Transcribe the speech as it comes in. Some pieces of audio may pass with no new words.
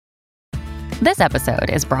This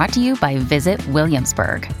episode is brought to you by Visit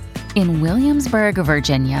Williamsburg. In Williamsburg,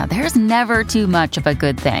 Virginia, there's never too much of a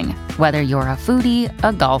good thing. Whether you're a foodie,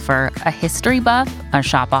 a golfer, a history buff, a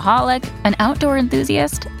shopaholic, an outdoor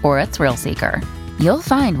enthusiast, or a thrill seeker, you'll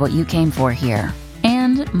find what you came for here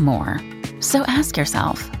and more. So ask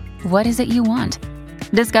yourself, what is it you want?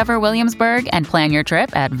 Discover Williamsburg and plan your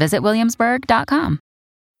trip at visitwilliamsburg.com.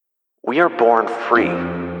 We are born free,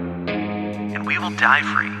 and we will die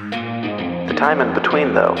free. The time in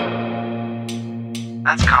between, though,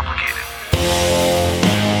 that's complicated.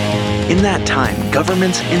 In that time,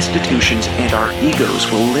 governments, institutions, and our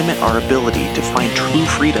egos will limit our ability to find true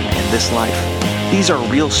freedom in this life. These are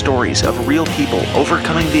real stories of real people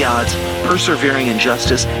overcoming the odds, persevering in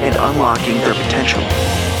justice, and unlocking their potential.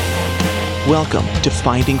 Welcome to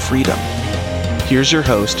Finding Freedom. Here's your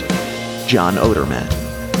host, John Odermatt.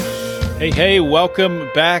 Hey,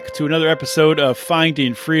 welcome back to another episode of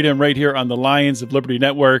Finding Freedom right here on the Lions of Liberty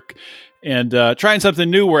Network. And trying something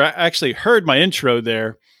new where I actually heard my intro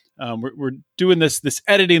there. We're doing this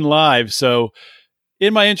editing live. So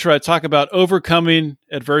in my intro, I talk about overcoming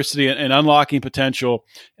adversity and unlocking potential.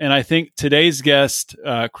 And I think today's guest,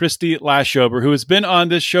 Kristy Laschober, who has been on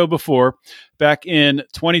this show before back in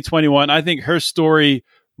 2021, I think her story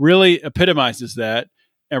really epitomizes that.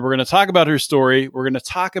 And we're going to talk about her story. We're going to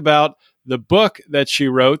talk about the book that she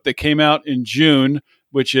wrote that came out in June,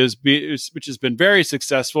 which has been very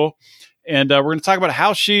successful. And we're going to talk about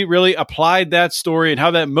how she really applied that story and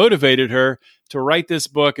how that motivated her to write this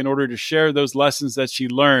book in order to share those lessons that she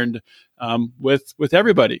learned with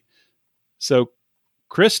everybody. So,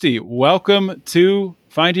 Kristy, welcome to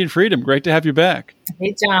Finding Freedom. Great to have you back.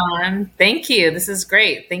 Hey, John. Thank you. This is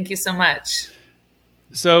great. Thank you so much.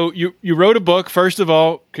 So you wrote a book. First of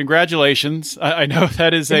all, congratulations. I know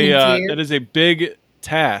that is a big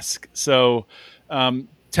task. So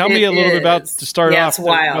tell me a little bit about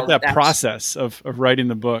that process of writing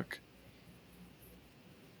the book.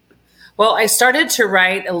 Well, I started to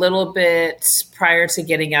write a little bit prior to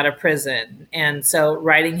getting out of prison. And so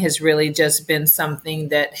writing has really just been something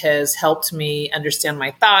that has helped me understand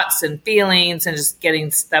my thoughts and feelings and just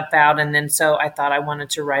getting stuff out. And then so I thought I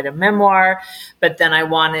wanted to write a memoir, but then I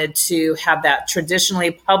wanted to have that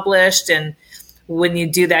traditionally published. And when you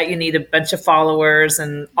do that, you need a bunch of followers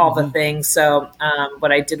and all the things. So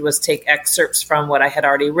what I did was take excerpts from what I had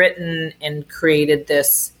already written and created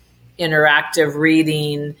this interactive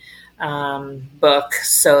reading book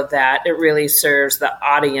so that it really serves the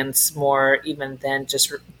audience more even than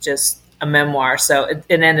just a memoir. So it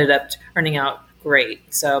ended up turning out great.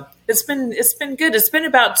 So it's been good. It's been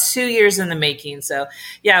about 2 years in the making. So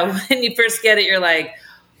yeah, when you first get it, you're like,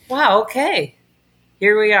 wow, okay,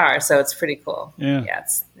 here we are. So it's pretty cool. Yeah,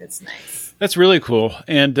 it's nice. That's really cool.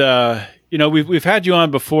 And we've had you on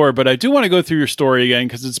before, but I do want to go through your story again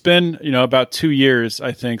because it's been about 2 years,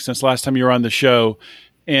 I think, since last time you were on the show.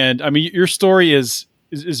 And I mean, your story is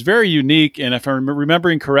very unique. And if I'm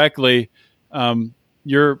remembering correctly,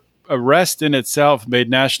 your arrest in itself made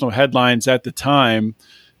national headlines at the time.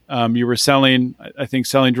 You were selling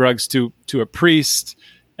drugs to a priest,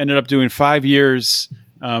 ended up doing 5 years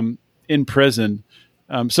in prison.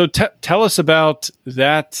 So tell us about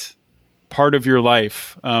that part of your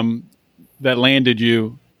life that landed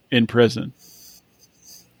you in prison.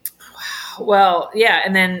 Well, yeah.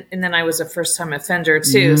 And then I was a first time offender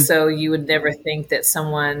too. Mm-hmm. So you would never think that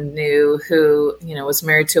someone new who, was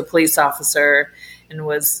married to a police officer and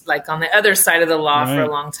was like on the other side of the law for a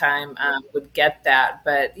long time would get that.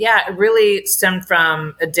 But yeah, it really stemmed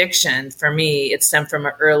from addiction for me. It stemmed from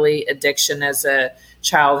an early addiction as a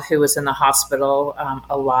child who was in the hospital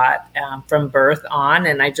a lot from birth on.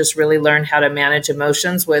 And I just really learned how to manage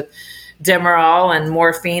emotions with Demerol and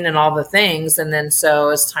morphine and all the things. And then so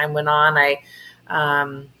as time went on, I,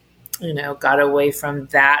 got away from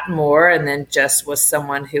that more and then just was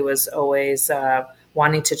someone who was always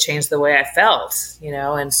wanting to change the way I felt,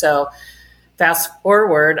 And so fast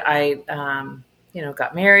forward, I,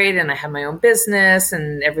 got married and I had my own business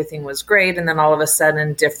and everything was great. And then all of a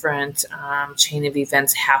sudden different chain of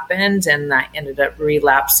events happened and I ended up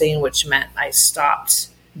relapsing, which meant I stopped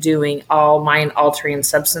doing all mind-altering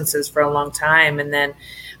substances for a long time. And then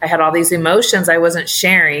I had all these emotions I wasn't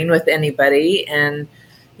sharing with anybody. And,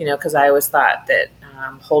 because I always thought that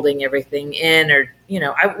holding everything in or,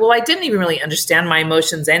 I didn't even really understand my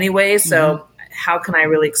emotions anyway. So how can I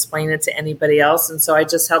really explain it to anybody else? And so I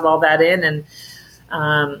just held all that in.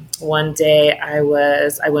 And one day I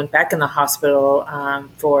went back in the hospital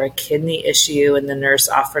for a kidney issue and the nurse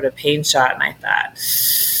offered a pain shot. And I thought,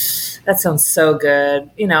 that sounds so good.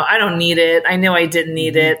 I don't need it. I know I didn't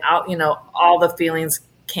need it. All the feelings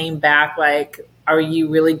came back like, are you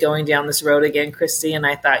really going down this road again, Kristy? And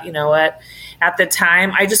I thought, you know what? At the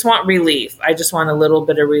time, I just want relief. I just want a little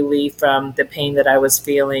bit of relief from the pain that I was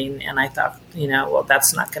feeling. And I thought, well,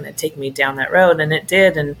 that's not going to take me down that road. And it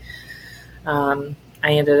did. And I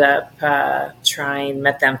ended up trying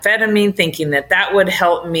methamphetamine, thinking that would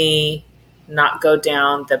help me not go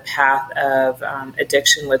down the path of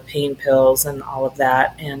addiction with pain pills and all of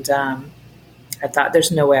that. And I thought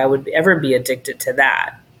there's no way I would ever be addicted to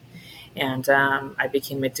that. And I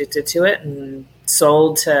became addicted to it and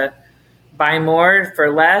sold to buy more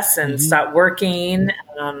for less and stopped working.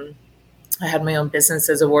 I had my own business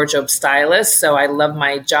as a wardrobe stylist. So I love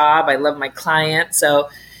my job. I love my client. So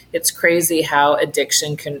it's crazy how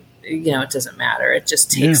addiction can, it doesn't matter. It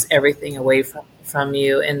just takes everything away from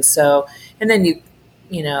you. And so, and then you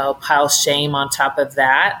pile shame on top of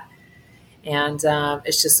that. And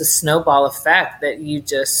it's just a snowball effect that you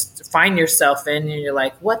just find yourself in, and you're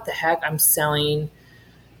like, what the heck? I'm selling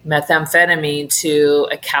methamphetamine to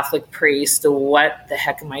a Catholic priest. What the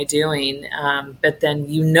heck am I doing? But then,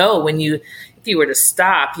 if you were to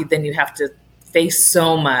stop, then you have to face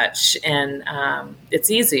so much. And it's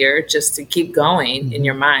easier just to keep going in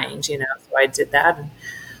your mind, So I did that, and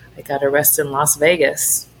I got arrested in Las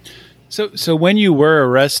Vegas. So when you were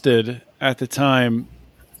arrested at the time,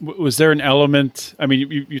 was there an element? I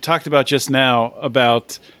mean, you talked about just now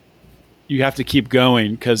about you have to keep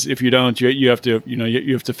going, because if you don't, you have to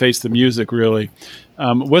you have to face the music. Really,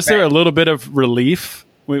 was there a little bit of relief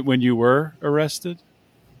when you were arrested?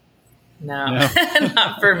 No.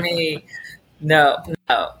 Not for me. No,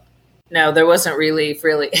 there wasn't relief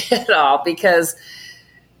really at all, because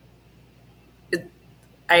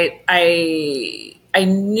I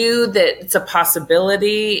knew that it's a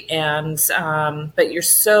possibility, and but you're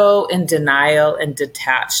so in denial and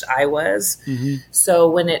detached. I was. So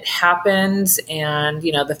when it happened, and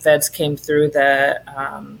the feds came through the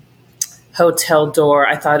hotel door,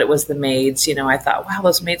 I thought it was the maids. I thought, wow,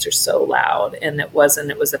 those maids are so loud, and it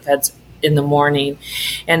wasn't. It was the feds in the morning.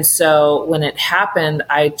 And so when it happened,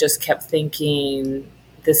 I just kept thinking,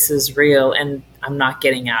 this is real, and I'm not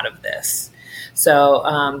getting out of this.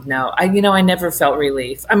 So, no, I never felt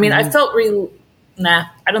relief. I mean, I felt I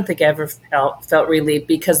don't think I ever felt relief,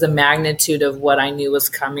 because the magnitude of what I knew was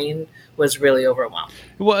coming was really overwhelming.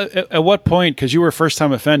 Well, at what point, because you were a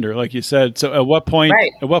first-time offender, like you said, so at what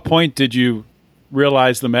point did you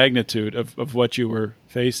realize the magnitude of what you were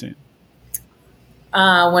facing?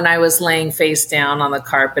 When I was laying face down on the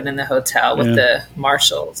carpet in the hotel with the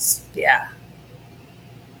marshals. Yeah.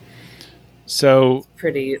 So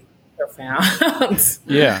pretty profound.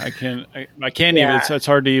 Yeah, I can't even. It's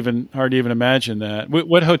hard to even imagine that.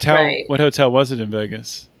 What hotel? Right. What hotel was it in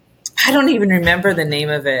Vegas? I don't even remember the name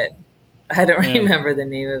of it. Remember the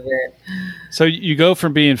name of it. So you go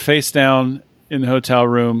from being face down in the hotel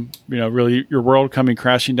room, really your world coming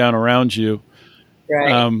crashing down around you.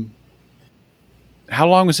 Right. How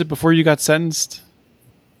long was it before you got sentenced?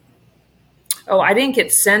 Oh, I didn't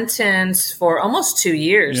get sentenced for almost 2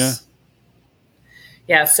 years.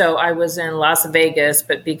 Yeah, so I was in Las Vegas,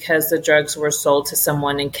 but because the drugs were sold to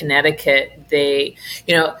someone in Connecticut, they,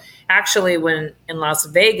 actually when in Las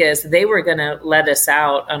Vegas, they were going to let us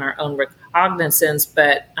out on our own recognizance,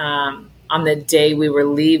 but on the day we were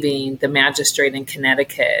leaving, the magistrate in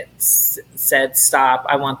Connecticut said, stop,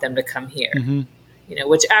 I want them to come here.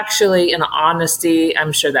 Which actually, in honesty,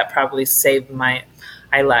 I'm sure that probably saved my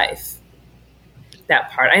life.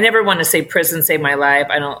 That part. I never want to say prison saved my life.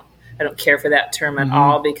 I don't care for that term at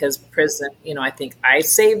all, because prison, I think I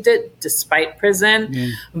saved it despite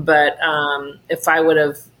prison. But if I would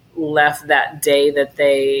have left that day that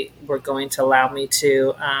they were going to allow me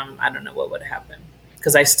to, I don't know what would happen,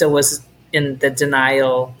 because I still was in the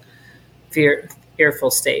denial,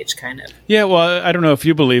 fearful stage, kind of. Yeah, well, I don't know if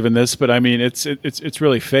you believe in this, but I mean, it's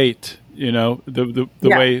really fate.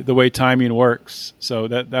 The way timing works. So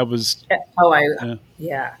that was.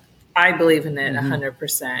 I believe in it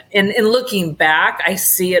 100%. And looking back, I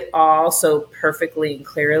see it all so perfectly and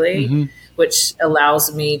clearly, which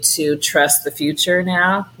allows me to trust the future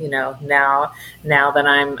now. Now that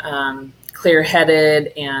I'm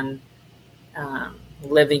clear-headed and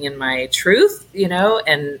living in my truth,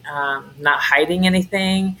 and not hiding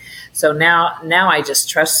anything. So now I just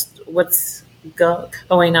trust what's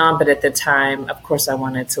going on. But at the time, of course, I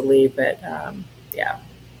wanted to leave. But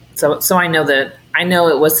So I know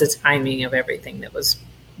it was the timing of everything that was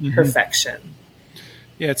perfection.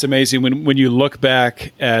 Yeah, it's amazing when you look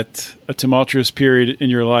back at a tumultuous period in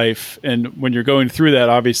your life, and when you're going through that,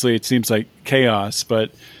 obviously it seems like chaos,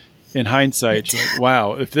 but in hindsight, you're like,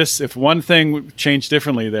 wow, if one thing changed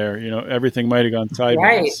differently there, everything might have gone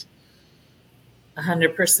sideways. Right.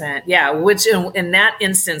 100%. Yeah. Which in that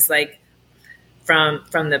instance, like from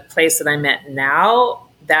the place that I'm at now,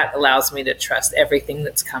 that allows me to trust everything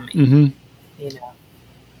that's coming, Mm-hmm.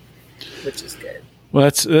 Which is good. Well,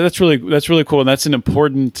 that's really cool. And that's an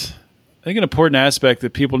important aspect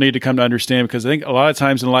that people need to come to understand, because I think a lot of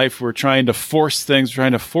times in life we're trying to force things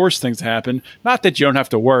to happen. Not that you don't have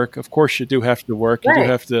to work. Of course you do have to work. Right. You do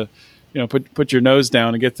have to, put your nose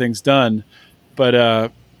down and get things done.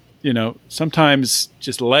 But, sometimes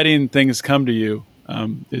just letting things come to you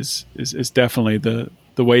is definitely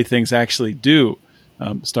the way things actually do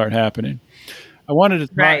start happening. I wanted to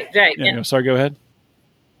talk, right. Sorry, go ahead.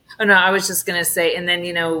 Oh no, I was just going to say, and then,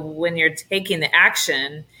 when you're taking the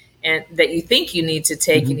action and that you think you need to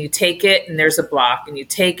take, and you take it and there's a block, and you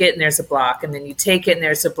take it and there's a block, and then you take it and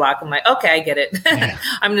there's a block. I'm like, okay, I get it. Yeah.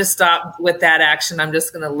 I'm going to stop with that action. I'm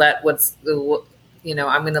just going to let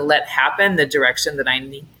I'm going to let happen the direction that I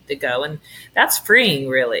need to go. And that's freeing,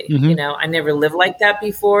 really. Mm-hmm. I never lived like that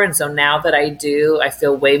before. And so now that I do, I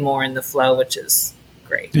feel way more in the flow, which is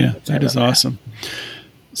great. Yeah, that is awesome.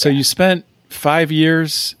 So you spent 5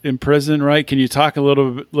 years in prison, right? Can you talk a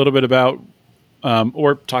little bit about,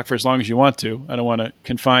 or talk for as long as you want to? I don't want to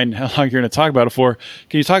confine how long you're going to talk about it for.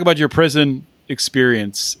 Can you talk about your prison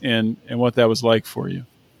experience and what that was like for you?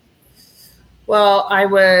 Well, I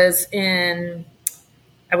was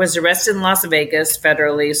arrested in Las Vegas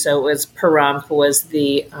federally. So it was Pahrump was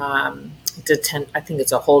the I think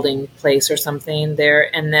it's a holding place or something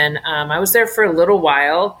there. And then I was there for a little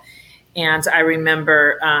while. And I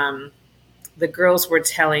remember the girls were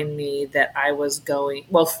telling me that I was going.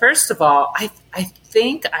 Well, first of all, I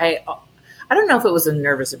think I don't know if it was a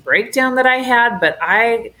nervous breakdown that I had, but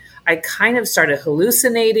I kind of started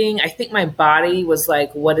hallucinating. I think my body was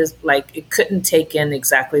like, it couldn't take in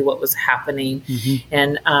exactly what was happening. Mm-hmm.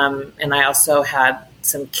 And I also had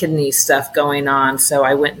some kidney stuff going on. So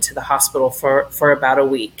I went into the hospital for about a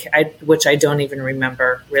week, which I don't even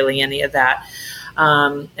remember really any of that.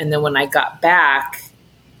 And then when I got back,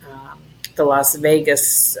 the Las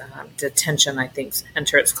Vegas detention, I think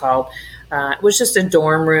center it's called, it was just a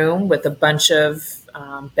dorm room with a bunch of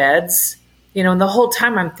beds. And the whole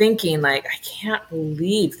time I'm thinking, like, I can't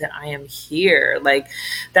believe that I am here. Like,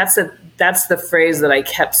 that's the phrase that I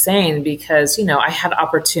kept saying because, I had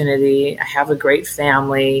opportunity. I have a great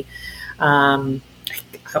family. I'm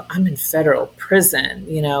in federal prison,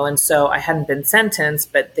 and so I hadn't been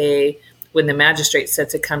sentenced, but when the magistrate said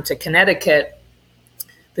to come to Connecticut,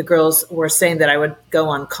 the girls were saying that I would go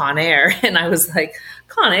on Con Air. And I was like,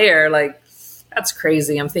 Con Air, like, that's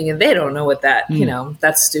crazy. I'm thinking they don't know what that,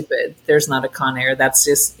 that's stupid. There's not a Con Air. That's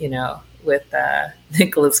just, with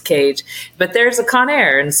Nicolas Cage. But there's a Con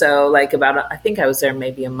Air. And so I think I was there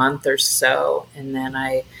maybe a month or so. And then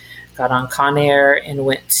I got on Con Air and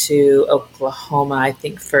went to Oklahoma, I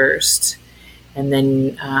think first. And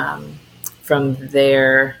then from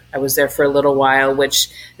there, I was there for a little while, which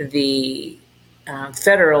the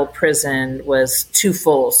federal prison was too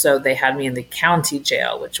full. So they had me in the county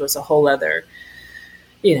jail, which was a whole other,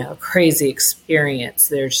 crazy experience.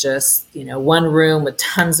 There's just, one room with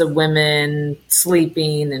tons of women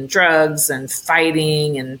sleeping and drugs and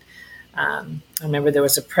fighting. And I remember there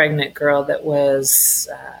was a pregnant girl that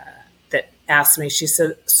that asked me, she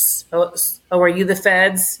said, oh, are you the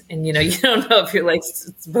feds? And, you don't know if you're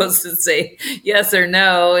supposed to say yes or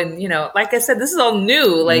no. And, like I said, this is all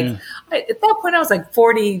new. At that point I was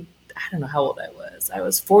 40, I don't know how old I was. I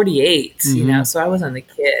was 48, mm-hmm. So I wasn't a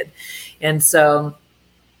kid. And so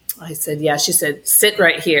I said, yeah, she said, sit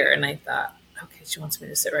right here. And I thought, okay, she wants me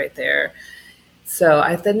to sit right there. So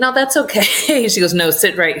I said, no, that's okay. She goes, no,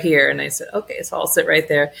 sit right here. And I said, okay, so I'll sit right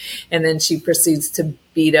there. And then she proceeds to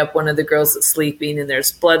beat up one of the girls that's sleeping and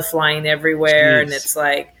there's blood flying everywhere. Jeez. And it's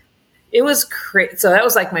it was crazy. So that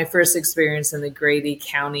was my first experience in the Grady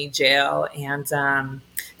County Jail. And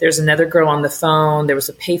there's another girl on the phone. There was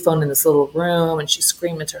a payphone in this little room and she's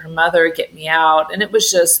screaming to her mother, get me out. And it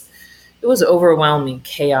was overwhelming,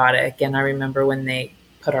 chaotic. And I remember when they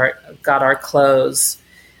got our clothes,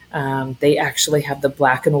 they actually have the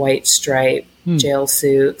black and white stripe jail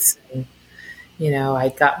suits. And, I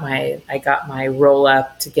got my roll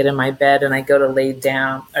up to get in my bed and I go to lay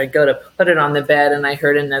down. I go to put it on the bed and I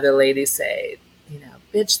heard another lady say,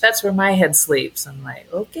 bitch, that's where my head sleeps. I'm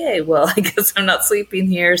like, okay, well, I guess I'm not sleeping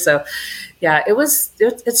here. So yeah,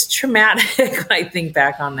 it's traumatic when I think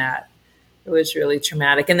back on that. It was really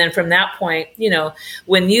traumatic. And then from that point,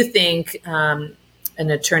 when you think, an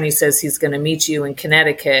attorney says he's going to meet you in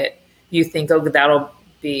Connecticut, you think, oh, that'll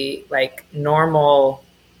be normal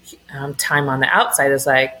time on the outside is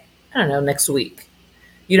like, I don't know, next week.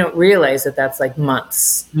 You don't realize that that's like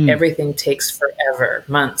months. Everything takes forever,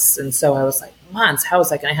 months. And so I was like, months, how is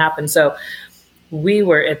that going to happen? So we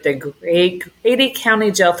were at the Grady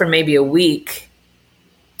County Jail for maybe a week,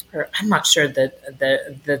 or I'm not sure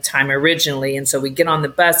the time originally. And so we get on the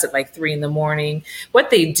bus at like 3 a.m. What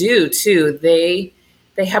they do too, they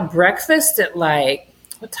have breakfast at like,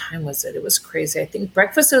 what time was it? It was crazy. I think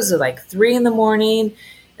breakfast was at like 3 a.m.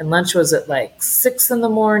 and lunch was at like 6 a.m.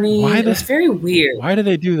 It was very weird. Why do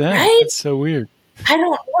they do that? Right? It's so weird. I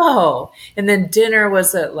don't know. And then dinner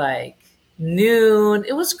was at like noon.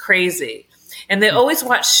 It was crazy. And they always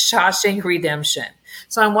watch Shawshank Redemption.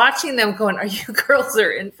 So I'm watching them going, are you girls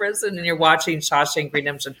are in prison? And you're watching Shawshank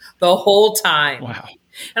Redemption the whole time. Wow.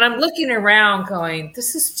 And I'm looking around going,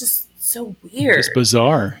 this is just so weird. Just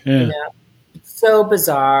bizarre. Yeah. You know? So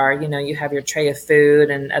bizarre. You know, you have your tray of food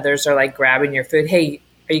and others are like grabbing your food. Hey,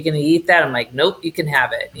 are you going to eat that? I'm like, nope, you can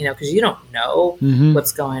have it, you know, because you don't know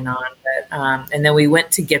what's going on. But and then we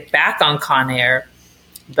went to get back on Con Air,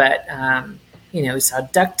 but, you know, we saw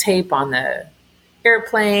duct tape on the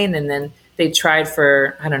airplane, and then they tried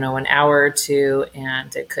for, I don't know, an hour or two,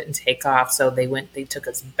 and it couldn't take off. So they took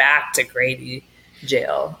us back to Grady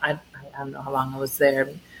Jail. I don't know how long I was there,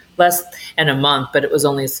 less than a month, but it was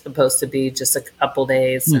only supposed to be just a couple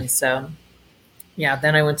days. And so, yeah,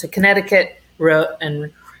 then I went to Connecticut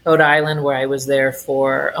and Rhode Island, where I was there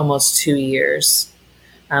for almost 2 years.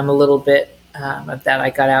 A little bit of that, I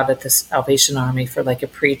got out at the Salvation Army for like a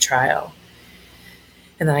pre-trial.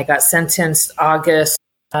 And then I got sentenced August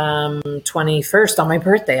 21st on my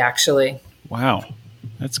birthday, actually. Wow.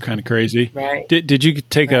 That's kind of crazy. Right. Did you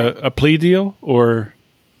take a plea deal, or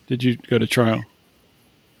did you go to trial?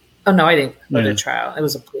 Oh, no, I didn't go to trial. It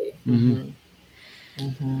was a plea.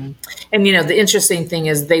 And, you know, the interesting thing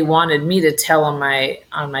is they wanted me to tell on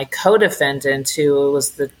my co-defendant, who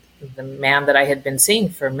was the man that I had been seeing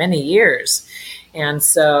for many years. And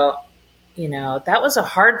so, you know, that was a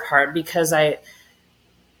hard part, because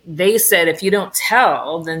they said, if you don't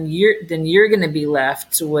tell, then you're going to be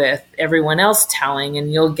left with everyone else telling,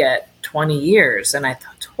 and you'll get 20 years. And I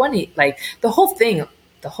thought 20, like the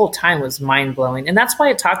whole time was mind blowing. And that's why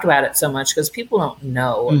I talk about it so much, because people don't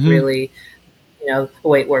know really, you know, the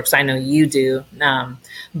way it works. I know you do.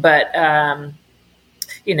 But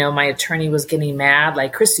you know, my attorney was getting mad,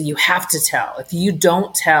 like, Kristy, you have to tell. If you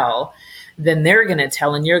don't tell, then they're going to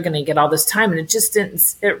tell, and you're going to get all this time. And it just didn't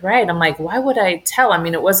sit right. I'm like, why would I tell? I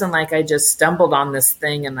mean, it wasn't like I just stumbled on this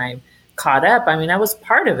thing and I caught up. I mean, I was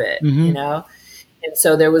part of it, you know? And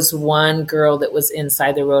so there was one girl that was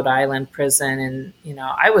inside the Rhode Island prison, and, you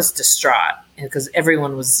know, I was distraught because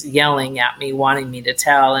everyone was yelling at me, wanting me to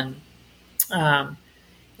tell. And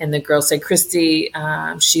the girl said, Kristy,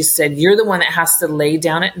 she said, you're the one that has to lay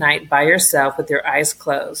down at night by yourself with your eyes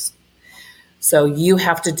closed. So you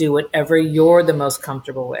have to do whatever you're the most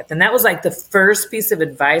comfortable with. And that was like the first piece of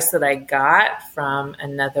advice that I got from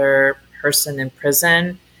another person in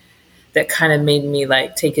prison that kind of made me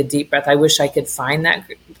like take a deep breath. I wish I could find that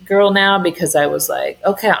girl now, because I was like,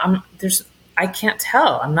 okay, I can't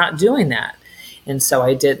tell. I'm not doing that. And so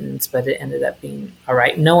I didn't, but it ended up being all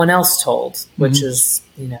right. No one else told, which is,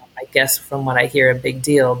 you know, I guess from what I hear, a big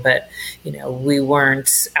deal. But, you know, we weren't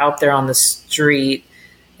out there on the street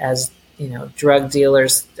as, you know, drug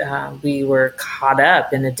dealers. We were caught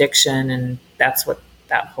up in addiction, and that's what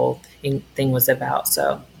that whole thing was about.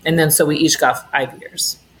 So we each got 5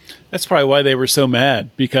 years. That's probably why they were so mad,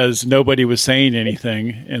 because nobody was saying anything,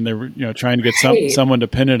 and they were, you know, trying to get someone to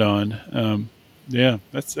pin it on. Yeah,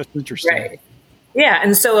 that's interesting. Right. Yeah,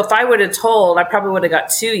 and so if I would have told, I probably would have got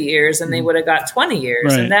 2 years, and they would have got 20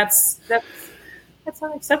 years, right. And that's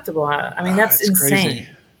unacceptable. I mean, that's insane. Crazy.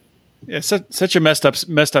 Yeah, such a messed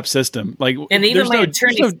up system. Like, and even my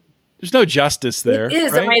attorney, there's no justice there. It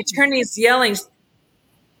is, right? And my attorney's yelling.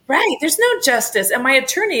 Right, there's no justice, and my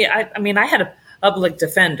attorney. I mean, I had a public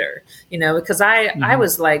defender, you know, because I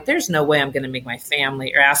was like, there's no way I'm going to make my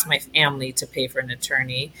family or ask my family to pay for an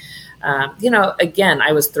attorney. You know, again,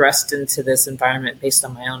 I was thrust into this environment based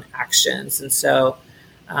on my own actions. And so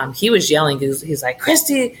he was yelling. He's like,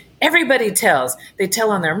 Kristy, everybody tells. They tell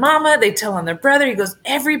on their mama. They tell on their brother. He goes,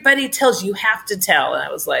 everybody tells, you have to tell. And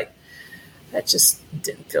I was like, that just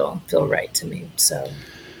didn't feel right to me. So.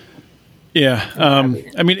 Yeah. I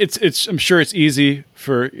mean, it's, I'm sure it's easy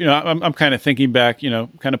for, you know, I'm kind of thinking back, you know,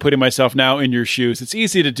 kind of putting myself now in your shoes. It's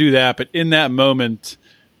easy to do that, but in that moment,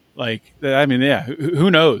 like, I mean, yeah, who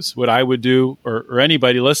knows what I would do or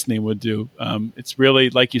anybody listening would do. It's really,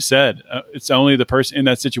 like you said, it's only the person in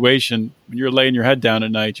that situation. When you're laying your head down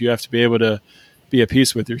at night, you have to be able to be at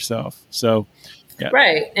peace with yourself. So Yeah.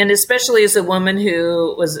 Right. And especially as a woman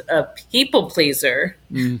who was a people pleaser,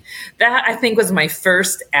 that I think was my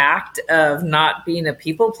first act of not being a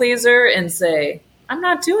people pleaser and say, I'm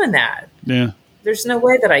not doing that. Yeah. There's no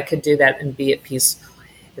way that I could do that and be at peace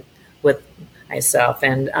with myself.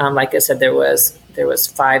 And like I said, there was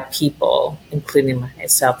 5 people, including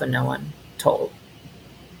myself, and no one told.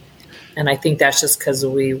 And I think that's just because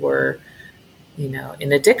we were,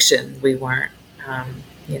 in addiction. We weren't,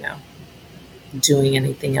 doing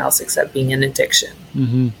anything else except being in addiction,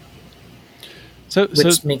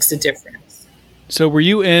 which makes a difference. So were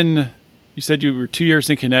you you said you were 2 years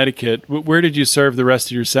in Connecticut. Where did you serve the rest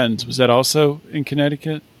of your sentence? Was that also in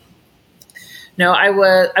Connecticut? No, I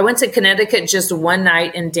went to Connecticut just one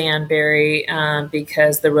night in Danbury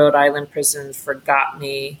because the Rhode Island prison forgot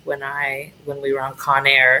me when we were on Con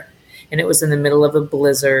Air. And it was in the middle of a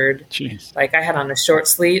blizzard. Jeez. Like I had on a short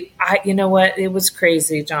sleeve. You know what? It was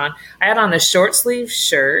crazy, John. I had on a short sleeve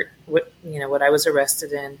shirt, what I was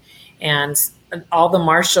arrested in. And all the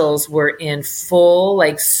marshals were in full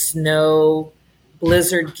like snow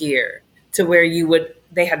blizzard gear to where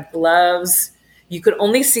they had gloves. You could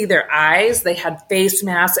only see their eyes. They had face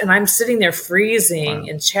masks. And I'm sitting there freezing. Wow.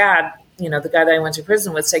 And Chad, the guy that I went to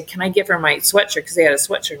prison with, said, can I give her my sweatshirt? Because they had a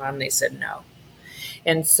sweatshirt on. And they said no.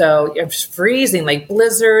 And so it was freezing, like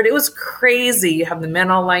blizzard. It was crazy. You have the men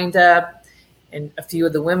all lined up and a few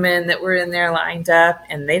of the women that were in there lined up,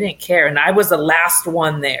 and they didn't care. And I was the last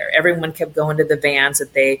one there. Everyone kept going to the vans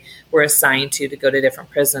that they were assigned to go to different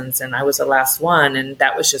prisons. And I was the last one. And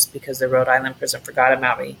that was just because the Rhode Island prison forgot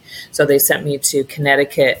about me. So they sent me to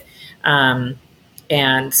Connecticut. The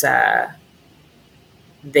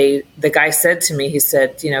guy said to me, he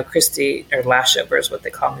said, Kristy, or Laschober is what they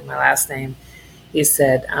call me, my last name. He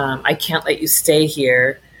said, I can't let you stay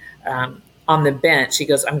here on the bench. He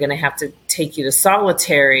goes, I'm going to have to take you to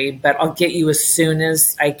solitary, but I'll get you as soon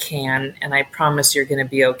as I can. And I promise you're going to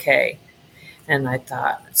be okay. And I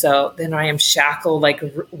thought, so then I am shackled, like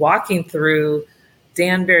walking through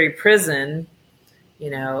Danbury prison,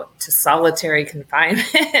 to solitary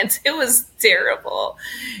confinement. It was terrible.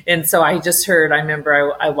 And so I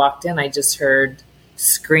remember I walked in, I just heard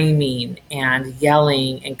screaming and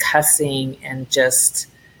yelling and cussing and just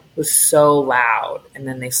was so loud. And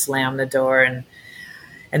then they slammed the door and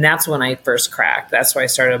that's when I first cracked. That's why I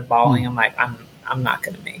started bawling. I'm like, I'm not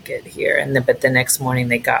going to make it here. But the next morning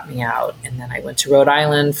they got me out. And then I went to Rhode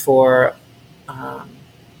Island for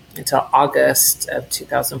until August of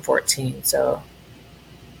 2014. So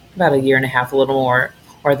about a year and a half, a little more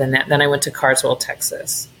than that. Then I went to Carswell,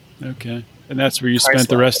 Texas. Okay. And that's where you spent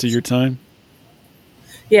the rest of your time?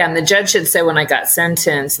 Yeah, and the judge had said when I got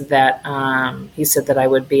sentenced that he said that I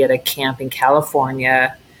would be at a camp in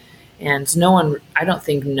California, and no one, I don't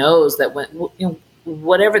think, knows that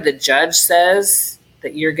whatever the judge says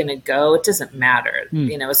that you're going to go, it doesn't matter.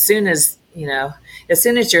 As soon as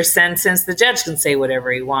you're sentenced, the judge can say whatever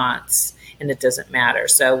he wants, and it doesn't matter.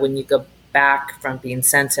 So when you go back from being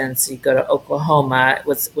sentenced, you go to Oklahoma,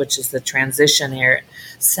 which is the transition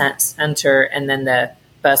center, and then the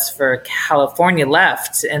bus for California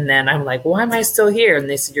left. And then I'm like, why am I still here? And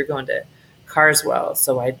they said, you're going to Carswell.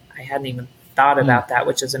 So I hadn't even thought about that,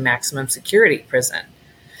 which is a maximum security prison.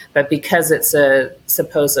 But because it's a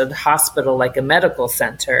supposed hospital, like a medical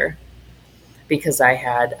center, because I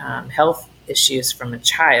had health issues from a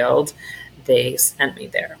child, they sent me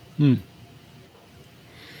there.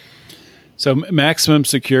 So maximum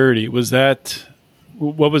security,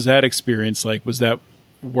 what was that experience like? Was that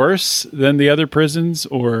worse than the other prisons,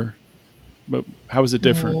 or how was it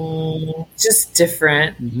different? Just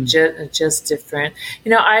different, just different.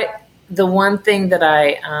 The one thing that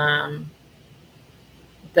I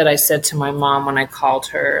said to my mom when I called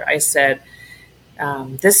her, I said,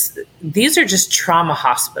 these are just trauma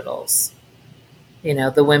hospitals.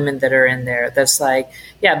 The women that are in there, that's like,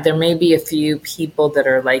 yeah, there may be a few people that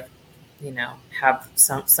are like, have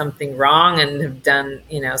something wrong and have done,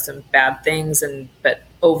 some bad things. But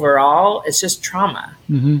overall, it's just trauma.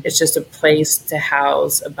 It's just a place to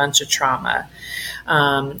house a bunch of trauma.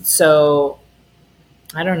 So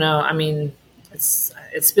I don't know. I mean,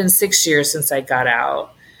 it's been 6 years since I got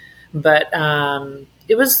out, but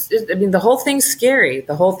the whole thing's scary.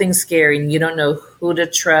 The whole thing's scary, and you don't know who to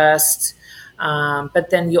trust.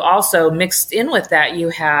 But then you also, mixed in with that, you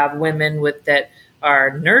have women that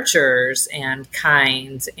are nurturers and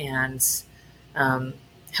kind and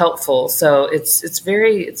helpful. So it's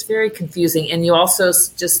very confusing, and you also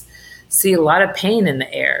just see a lot of pain in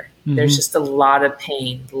the air. There's just a lot of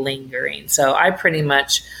pain lingering. So I pretty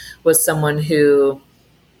much was someone who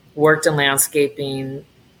worked in landscaping,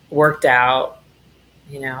 worked out,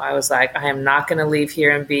 I was like, I am not going to leave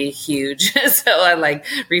here and be huge. So I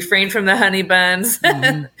refrained from the honey buns.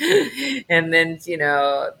 Mm-hmm. And then,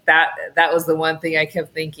 that was the one thing I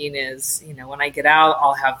kept thinking is, when I get out,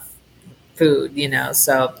 I'll have food,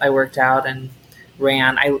 So I worked out and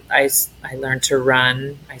ran. I learned to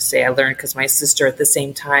run. I say I learned because my sister at the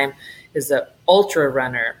same time is an ultra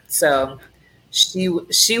runner. So she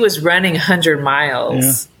was running 100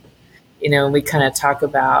 miles. Yeah. And we kind of talk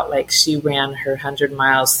about she ran her 100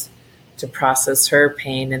 miles to process her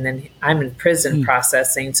pain. And then I'm in prison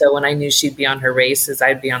processing. So when I knew she'd be on her races,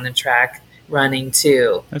 I'd be on the track running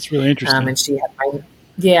too. That's really interesting. And she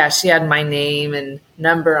had my name and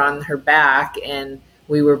number on her back. And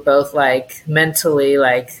we were both mentally,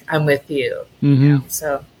 I'm with you. Mm-hmm.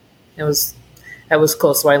 So that was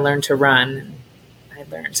cool. So I learned to run. And I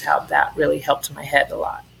learned how that really helped my head a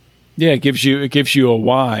lot. Yeah, it gives you a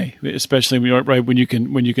why, especially when you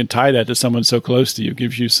can tie that to someone so close to you. It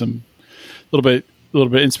gives you some little bit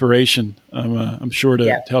inspiration. I'm sure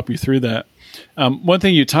to help you through that. One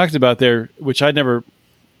thing you talked about there, which I'd never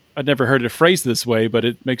heard it phrased this way, but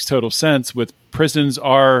it makes total sense. With prisons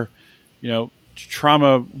are,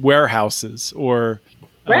 trauma warehouses, or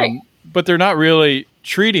right, but they're not really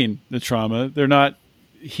treating the trauma. They're not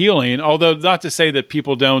healing. Although not to say that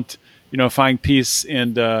people don't, find peace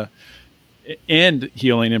and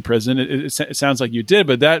healing in prison. It sounds like you did,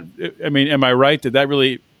 but am I right that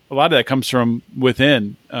really, a lot of that comes from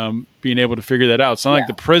within, being able to figure that out? It's not like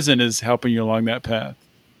the prison is helping you along that path.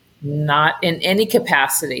 Not in any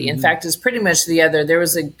capacity. In fact, it's pretty much the other. There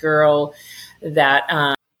was a girl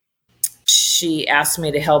that she asked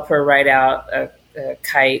me to help her write out a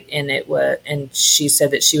kite, and she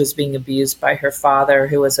said that she was being abused by her father,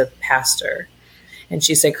 who was a pastor. And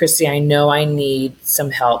she said, Kristy, I know I need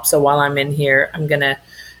some help. So while I'm in here, I'm going to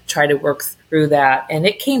try to work through that. And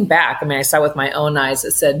it came back. I saw with my own eyes,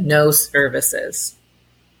 it said no services.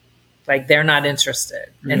 They're not interested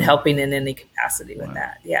in helping in any capacity with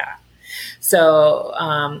that. Yeah.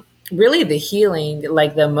 So really the healing,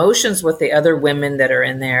 the emotions with the other women that are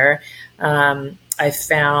in there, I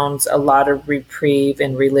found a lot of reprieve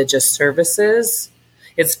in religious services.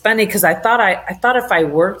 It's funny because I thought if I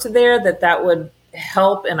worked there that would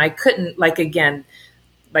help, and I couldn't, again,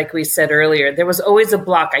 like we said earlier, there was always a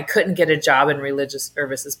block. I couldn't get a job in religious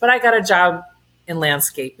services, but I got a job in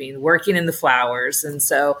landscaping, working in the flowers. And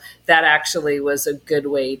so that actually was a good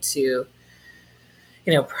way to,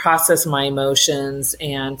 process my emotions.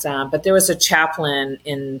 And, but there was a chaplain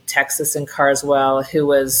in Texas in Carswell who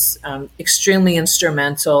was extremely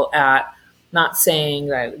instrumental at not saying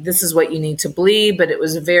this is what you need to believe, but it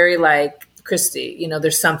was very Kristy,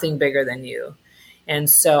 there's something bigger than you. And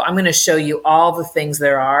so I'm going to show you all the things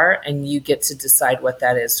there are, and you get to decide what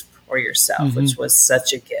that is for yourself, which was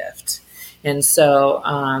such a gift. And so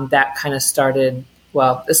that kind of started,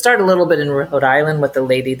 it started a little bit in Rhode Island with a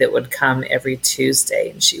lady that would come every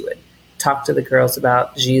Tuesday, and she would talk to the girls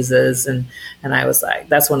about Jesus. And I was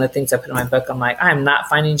that's one of the things I put in my book. I'm I'm not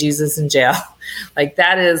finding Jesus in jail. That's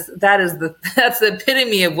the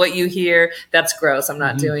epitome of what you hear. That's gross. I'm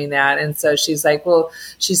not doing that. And so she's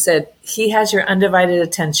she said, he has your undivided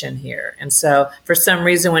attention here. And so for some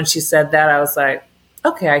reason, when she said that, I was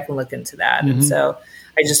okay, I can look into that. And so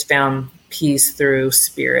I just found peace through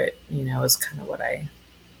spirit, is kind of what I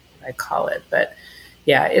call it. But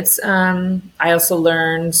yeah, it's, I also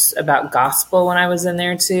learned about gospel when I was in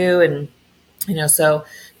there too. And, so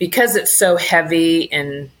because it's so heavy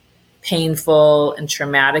and painful and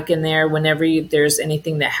traumatic in there, whenever there's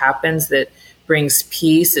anything that happens that brings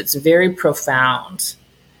peace, it's very profound,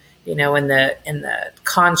 in the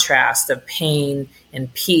contrast of pain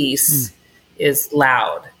and peace is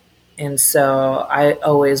loud. And so I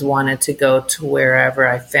always wanted to go to wherever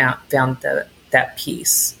I found that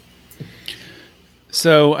peace.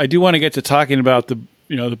 So I do want to get to talking about the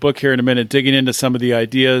book here in a minute, digging into some of the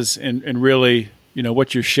ideas and really,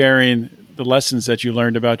 what you're sharing, the lessons that you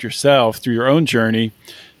learned about yourself through your own journey.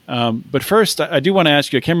 But first, I do want to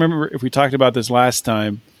ask you, I can't remember if we talked about this last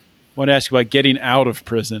time. I want to ask you about getting out of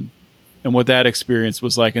prison and what that experience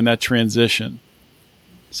was like in that transition.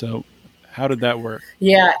 So how did that work?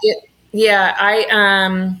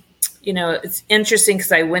 It's interesting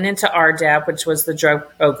because I went into RDAP, which was the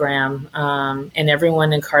drug program, and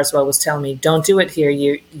everyone in Carswell was telling me, don't do it here.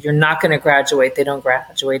 You're not going to graduate. They don't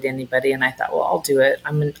graduate anybody. And I thought, well, I'll do it.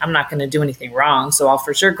 I'm not going to do anything wrong, so I'll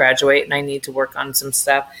for sure graduate, and I need to work on some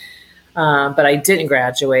stuff. But I didn't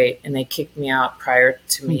graduate, and they kicked me out prior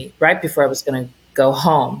to me, right before I was going to go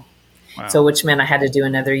home. Wow. So which meant I had to do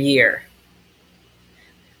another year.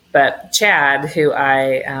 But Chad, who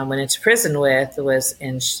I went into prison with, was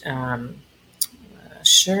in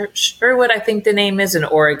Sherwood, I think the name is, in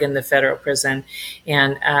Oregon, the federal prison.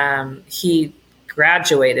 And he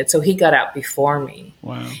graduated, so he got out before me.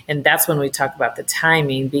 Wow. And that's when we talk about the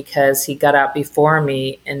timing, because he got out before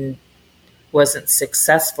me and wasn't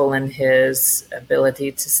successful in his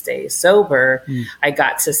ability to stay sober. I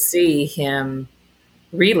got to see him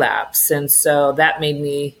relapse. And so that made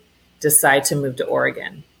me decide to move to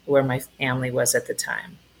Oregon, where my family was at the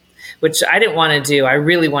time, which I didn't want to do. I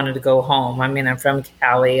really wanted to go home. I mean, I'm from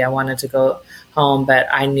Cali. I wanted to go home, but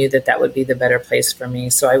I knew that that would be the better place for me.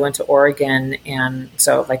 So I went to Oregon. And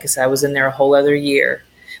so, like I said, I was in there a whole other year,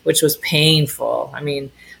 which was painful. I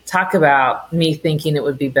mean, talk about me thinking it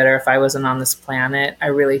would be better if I wasn't on this planet. I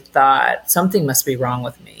really thought something must be wrong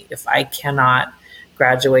with me if I cannot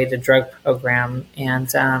graduate a drug program. And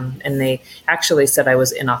they actually said I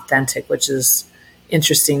was inauthentic, which is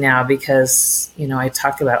interesting now, because, you know, I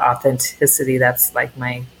talk about authenticity. That's like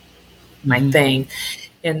my thing.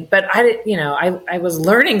 But I was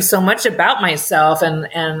learning so much about myself,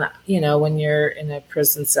 and, you know, when you're in a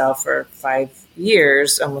prison cell for 5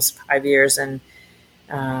 years, almost 5 years, and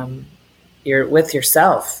you're with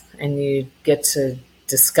yourself, and you get to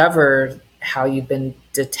discover how you've been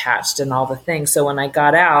detached and all the things. So when I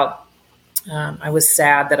got out, I was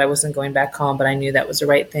sad that I wasn't going back home, but I knew that was the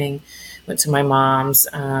right thing. Went to my mom's,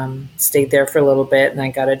 stayed there for a little bit, and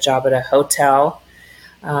I got a job at a hotel,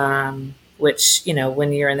 which, you know,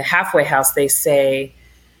 when you're in the halfway house, they say,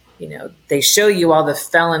 you know, they show you all the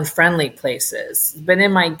felon-friendly places. But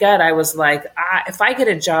in my gut, I was like, if I get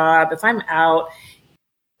a job, if I'm out,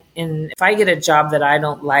 and if I get a job that I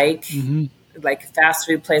don't like, like a fast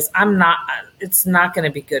food place, it's not going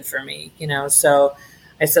to be good for me, you know? So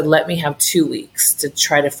I said, let me have 2 weeks to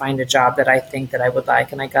try to find a job that I think that I would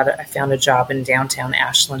like. And I found a job in downtown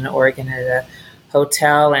Ashland, Oregon, at a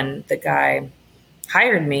hotel, and the guy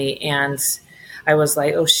hired me, and I was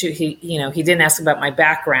like, oh shoot, he didn't ask about my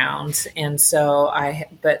background. And so I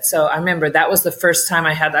remember that was the first time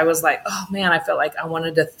I was like, oh man, I felt like I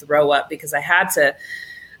wanted to throw up, because I had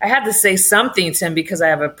to say something to him, because I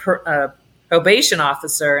have a probation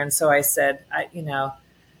officer. And so I said,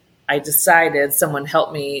 I decided, someone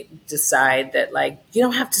helped me decide that, like, you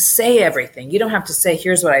don't have to say everything. You don't have to say,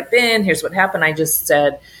 here's what I've been, here's what happened. I just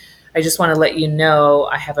said, I just want to let you know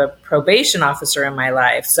I have a probation officer in my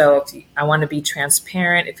life. So I want to be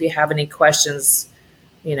transparent. If you have any questions,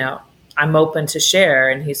 you know, I'm open to share.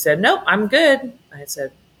 And he said, nope, I'm good. I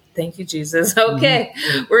said, thank you, Jesus. Okay,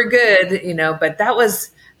 we're good. You know, but that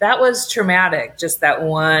was traumatic. Just that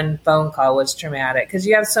one phone call was traumatic, because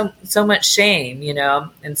you have so much shame, you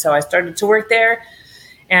know? And so I started to work there,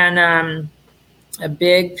 and, a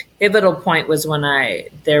big pivotal point was when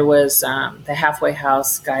there was the halfway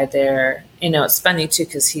house guy there. You know, it's funny too,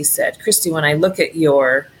 because he said, Kristy, when I look at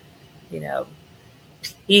your, you know,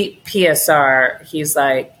 PSR, he's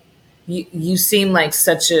like, you seem like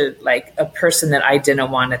such a person that I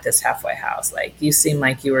didn't want at this halfway house. Like, you seem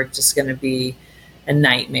like you were just going to be a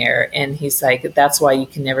nightmare. And he's like, that's why you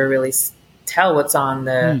can never really tell what's on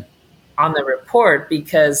the report,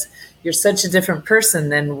 because you're such a different person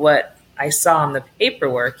than what I saw on the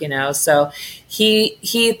paperwork, you know? So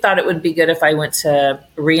he thought it would be good if I went to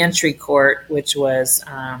reentry court, which was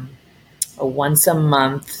a once a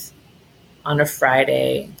month on a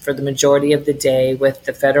Friday for the majority of the day, with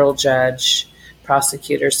the federal judge,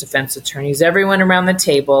 prosecutors, defense attorneys, everyone around the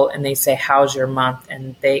table. And they say, how's your month?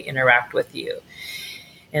 And they interact with you.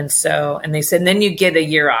 And they said, and then you get a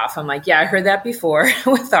year off. I'm like, yeah, I heard that before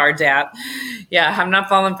with RDAP. Yeah, I'm not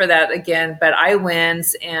falling for that again. But I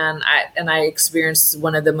went, and I experienced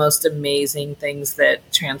one of the most amazing things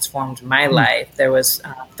that transformed my life. There was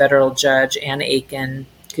federal judge Ann Aiken,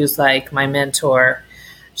 who's like my mentor.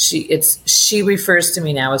 She refers to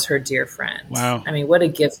me now as her dear friend. Wow. I mean, what a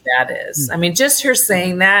gift that is. I mean, just her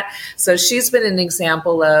saying that. So she's been an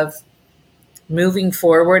example of moving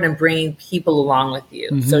forward and bringing people along with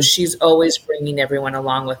you. So she's always bringing everyone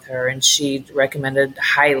along with her. And she recommended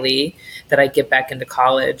highly that I get back into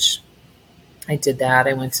college. I did that.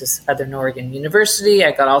 I went to Southern Oregon University.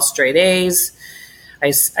 I got all straight A's.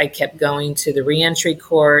 I kept going to the reentry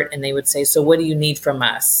court, and they would say, so what do you need from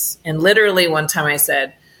us? And literally one time I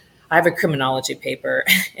said, I have a criminology paper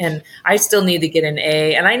and I still need to get an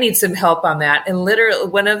A, and I need some help on that. And literally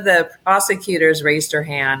one of the prosecutors raised her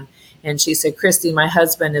hand, and she said, Kristy, my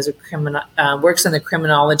husband is works in the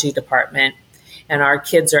criminology department, and our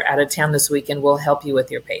kids are out of town this weekend. We'll help you with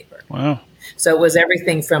your paper. Wow. So it was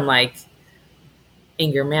everything from like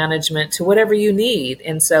anger management to whatever you need.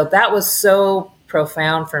 And so that was so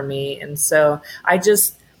profound for me. And so I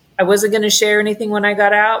wasn't going to share anything when I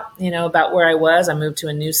got out, you know, about where I was. I moved to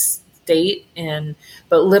a new state state.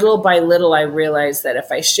 But little by little, I realized that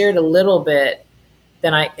if I shared a little bit,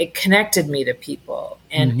 then it connected me to people.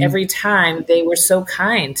 And every time they were so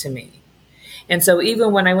kind to me. And so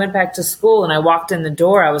even when I went back to school and I walked in the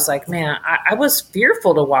door, I was like, man, I was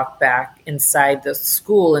fearful to walk back inside the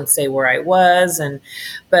school and say where I was.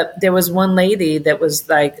 But there was one lady that was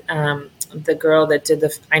like the girl that did the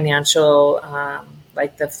financial,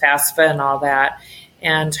 like the FAFSA and all that.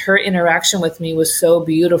 And her interaction with me was so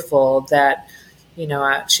beautiful that,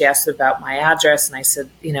 she asked about my address. And I said,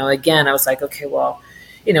 again, I was like, okay, well,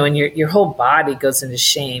 and your whole body goes into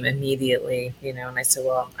shame immediately, and I said,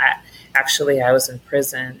 well, I was in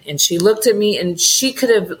prison. And she looked at me and she could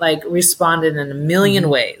have like responded in a million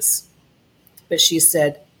ways. But she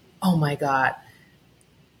said, oh my God,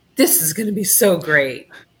 this is going to be so great.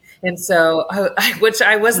 And so, which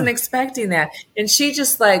I wasn't expecting that. And she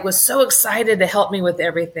just like was so excited to help me with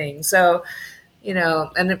everything. So,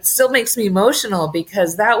 and it still makes me emotional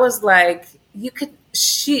because that was like,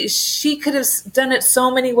 she could have done it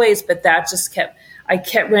so many ways, but that just I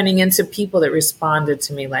kept running into people that responded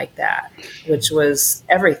to me like that, which was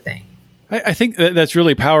everything. I think that's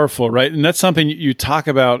really powerful, right? And that's something you talk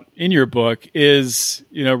about in your book is,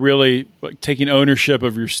 really like taking ownership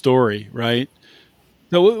of your story, right?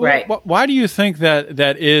 So right. Why do you think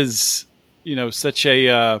that is, such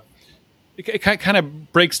a, it kind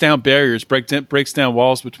of breaks down barriers, breaks down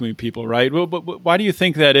walls between people, right? Why do you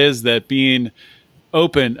think that is, that being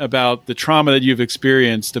open about the trauma that you've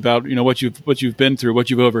experienced, about what you've been through, what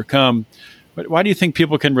you've overcome? But why do you think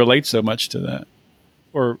people can relate so much to that,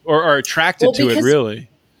 or are attracted to it? Really?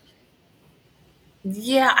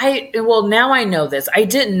 Yeah, now I know this. I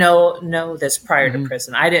didn't know this prior to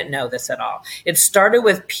prison. I didn't know this at all. It started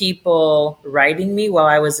with people writing me while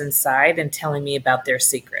I was inside and telling me about their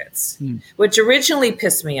secrets, which originally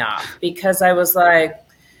pissed me off because I was like,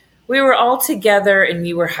 we were all together and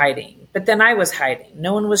you were hiding. But then I was hiding.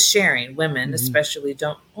 No one was sharing. Women, especially,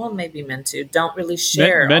 maybe men too, don't really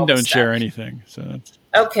share. Men don't share anything. So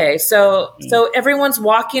okay, so everyone's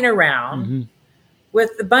walking around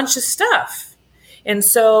with a bunch of stuff, and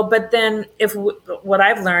so. But then, what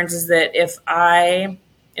I've learned is that if I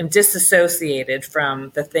am disassociated from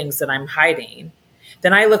the things that I'm hiding,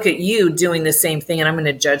 then I look at you doing the same thing, and I'm going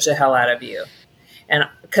to judge the hell out of you. And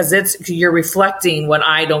because you're reflecting what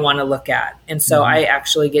I don't want to look at. And so I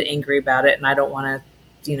actually get angry about it and I don't want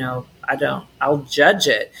to, I'll judge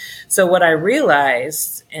it. So what I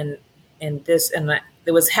realized it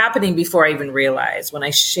was happening before I even realized, when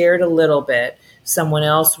I shared a little bit, someone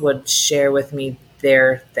else would share with me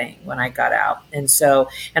their thing when I got out. And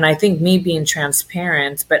I think me being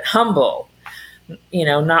transparent, but humble,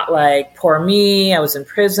 not like poor me, I was in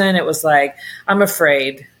prison. It was like, I'm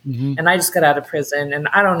afraid. And I just got out of prison and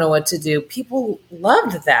I don't know what to do. People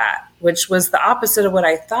loved that, which was the opposite of what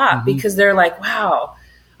I thought, because they're like, wow,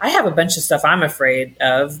 I have a bunch of stuff I'm afraid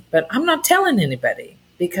of, but I'm not telling anybody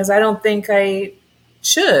because I don't think I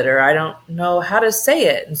should, or I don't know how to say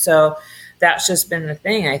it. And so that's just been the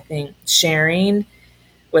thing. I think sharing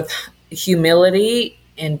with humility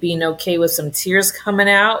and being okay with some tears coming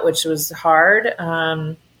out, which was hard.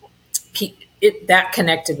 That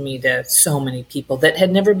connected me to so many people that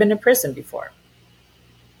had never been to prison before.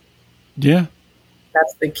 Yeah.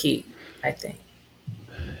 That's the key, I think.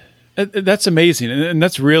 That's amazing. And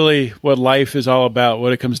that's really what life is all about.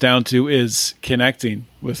 What it comes down to is connecting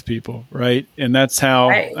with people, right? And that's how,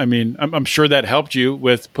 right. I mean, I'm sure that helped you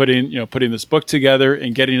with putting this book together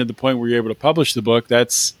and getting to the point where you're able to publish the book.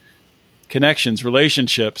 That's connections,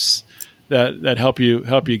 relationships that help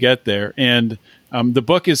you get there. And the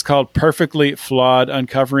book is called Perfectly Flawed: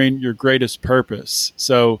 Uncovering Your Greatest Purpose.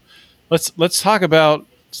 So let's talk about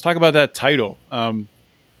that title.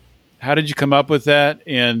 How did you come up with that?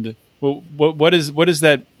 And what does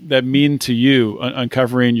that mean to you,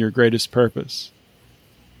 uncovering your greatest purpose?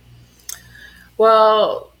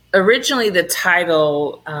 Well, originally the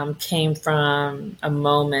title came from a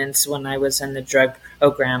moment when I was in the drug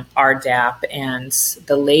program, RDAP, and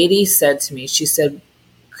the lady said to me, she said,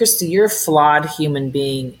 Kristy, you're a flawed human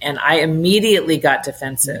being. And I immediately got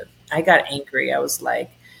defensive. I got angry. I was like,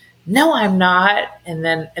 no, I'm not. And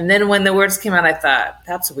then when the words came out, I thought,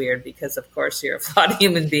 that's weird because, of course, you're a flawed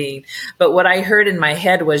human being. But what I heard in my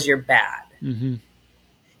head was you're bad. Mm-hmm.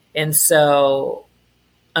 And so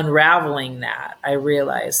unraveling that, I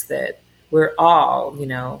realized that we all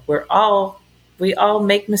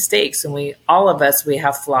make mistakes, and we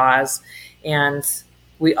have flaws, and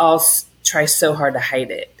we all try so hard to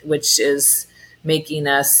hide it, which is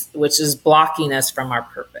blocking us from our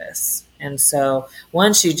purpose. And so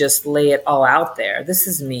once you just lay it all out there, this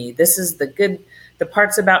is me, this is the the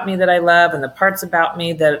parts about me that I love and the parts about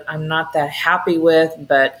me that I'm not that happy with,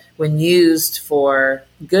 but when used for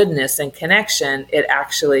goodness and connection, it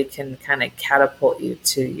actually can kind of catapult you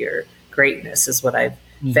to your greatness, is what I've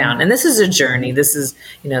found. And this is a journey. This is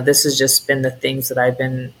just been the things that I've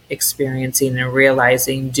been experiencing and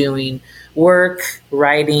realizing, doing work,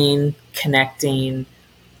 writing, connecting,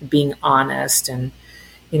 being honest. And,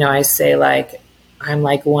 I say, like, I'm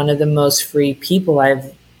like one of the most free people I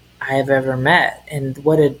have ever met. And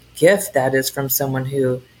what a gift that is from someone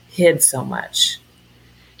who hid so much.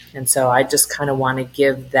 And so I just kind of want to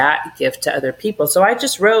give that gift to other people. So I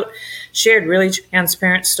just shared really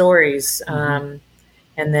transparent stories. And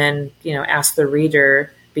then, ask the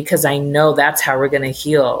reader, because I know that's how we're going to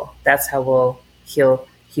heal. That's how we'll heal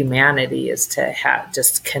humanity, is to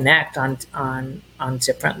just connect on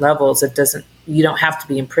different levels. You don't have to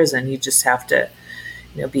be in prison. You just have to,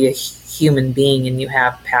 be a human being, and you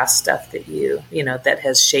have past stuff that that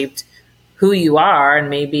has shaped who you are. And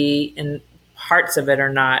maybe in parts of it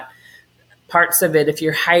are not. Parts of it, if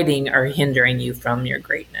you're hiding, are hindering you from your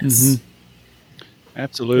greatness.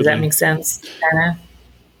 Absolutely. Does that make sense, Anna?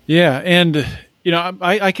 Yeah. And,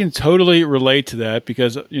 I can totally relate to that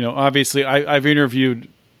because, obviously I've interviewed,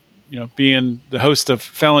 being the host of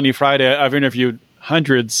Felony Friday, I've interviewed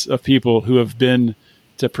hundreds of people who have been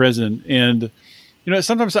to prison. And,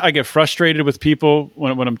 sometimes I get frustrated with people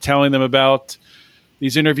when I'm telling them about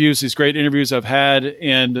these interviews, these great interviews I've had.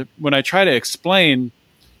 And when I try to explain,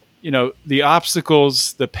 the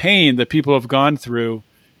obstacles, the pain that people have gone through,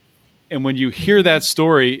 and when you hear that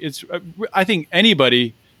story, I think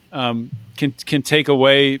anybody can take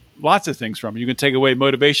away lots of things from it. You can take away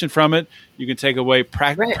motivation from it. You can take away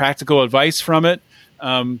practical advice from it.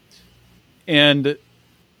 And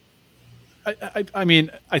I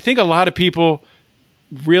mean, I think a lot of people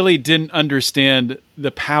really didn't understand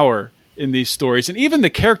the power in these stories, and even the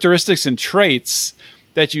characteristics and traits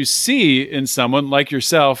that you see in someone like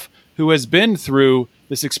yourself who has been through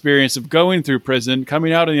this experience of going through prison,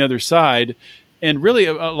 coming out on the other side. And really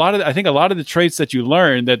I think a lot of the traits that you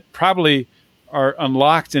learn that probably are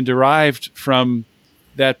unlocked and derived from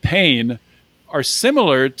that pain are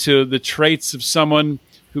similar to the traits of someone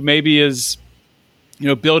who maybe is,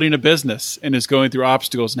 building a business and is going through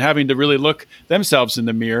obstacles and having to really look themselves in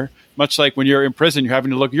the mirror, much like when you're in prison, you're having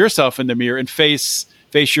to look yourself in the mirror and face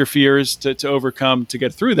your fears to overcome, to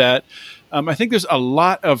get through that. I think there's a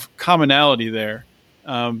lot of commonality there.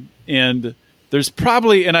 And there's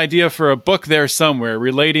probably an idea for a book there somewhere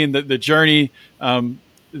relating the journey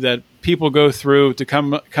that people go through to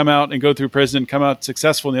come out and go through prison, come out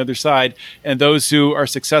successful on the other side, and those who are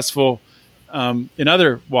successful in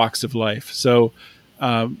other walks of life. So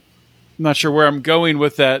I'm not sure where I'm going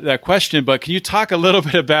with that question, but can you talk a little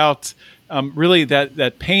bit about really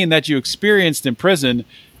that pain that you experienced in prison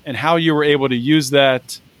and how you were able to use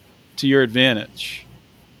that to your advantage?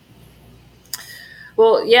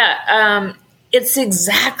 Well, yeah, it's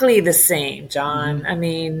exactly the same, John. I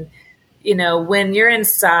mean, when you're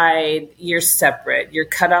inside, you're separate. You're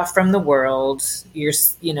cut off from the world.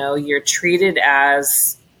 You're treated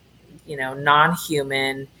as,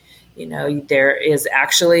 non-human. There is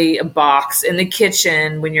actually a box in the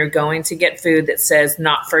kitchen when you're going to get food that says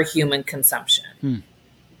not for human consumption.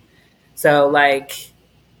 So like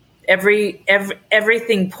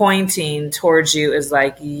everything pointing towards you is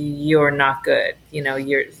like, you're not good.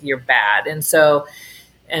 You're bad. And so,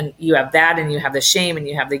 and you have that, and you have the shame, and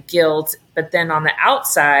you have the guilt. But then on the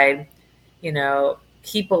outside,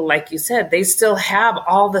 people, like you said, they still have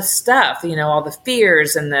all the stuff, all the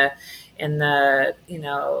fears and the,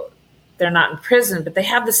 they're not in prison, but they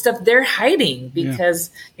have the stuff they're hiding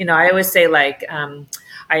because, I always say, like,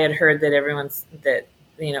 I had heard that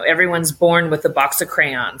everyone's born with a box of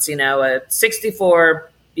crayons, a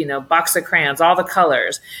 64, box of crayons, all the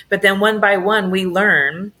colors. But then one by one, we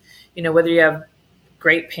learn, whether you have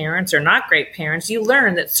great parents or not great parents, you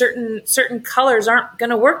learn that certain colors aren't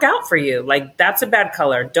going to work out for you. Like, that's a bad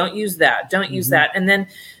color. Don't use that. Don't use that. And then,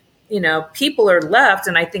 people are left,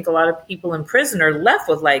 and I think a lot of people in prison are left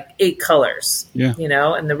with like 8 colors,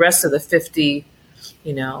 and the rest of the 50,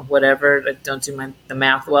 whatever, I don't do the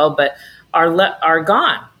math well, but are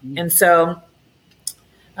gone. And so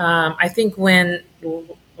I think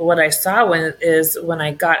what I saw when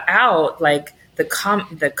I got out, like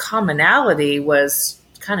the commonality was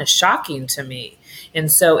kind of shocking to me. And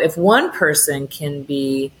so if one person can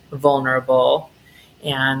be vulnerable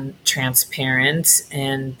and transparent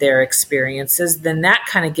in their experiences, then that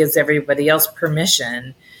kind of gives everybody else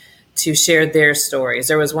permission to share their stories.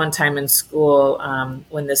 There was one time in school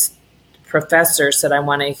when this professor said, I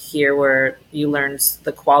want to hear where you learned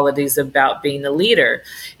the qualities about being a leader.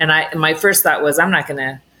 And my first thought was, I'm not going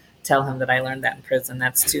to tell him that I learned that in prison.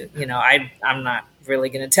 That's too, I'm not really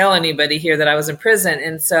going to tell anybody here that I was in prison.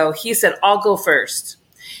 And so he said, I'll go first.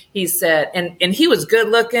 He said, and he was good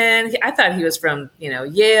looking. I thought he was from,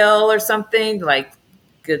 Yale or something, like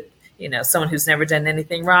good, someone who's never done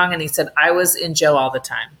anything wrong. And he said, I was in jail all the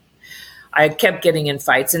time. I kept getting in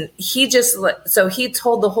fights. And he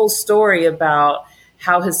told the whole story about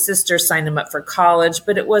how his sister signed him up for college,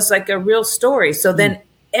 but it was like a real story. So then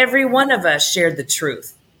every one of us shared the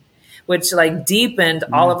truth, which like deepened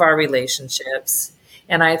all of our relationships.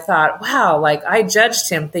 And I thought, wow, like I judged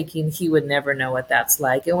him thinking he would never know what that's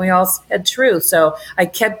like. And we all said truth. So I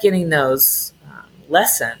kept getting those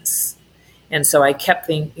lessons. And so I kept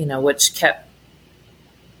thinking, which kept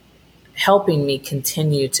helping me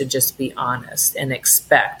continue to just be honest and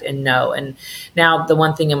expect and know. And now the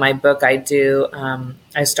one thing in my book I do,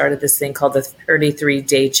 I started this thing called the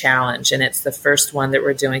 33-day challenge. And it's the first one that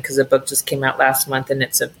we're doing because the book just came out last month, and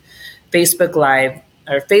it's a Facebook Live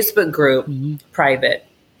or Facebook group, private.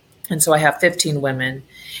 And so I have 15 women.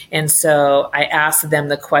 And so I ask them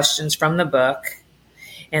the questions from the book.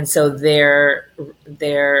 And so they're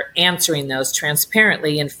answering those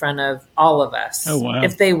transparently in front of all of us. Oh, wow.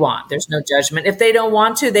 If they want. There's no judgment. If they don't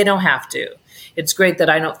want to, they don't have to. It's great that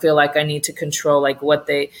I don't feel like I need to control like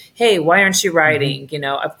hey, why aren't you writing?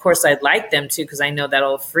 Of course I'd like them to, because I know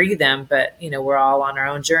that'll free them, but we're all on our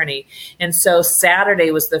own journey. And so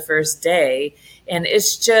Saturday was the first day, and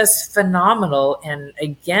it's just phenomenal. And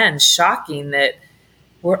again, shocking that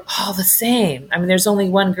we're all the same. I mean, there's only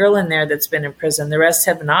one girl in there that's been in prison. The rest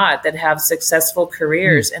have not, that have successful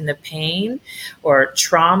careers. And the pain or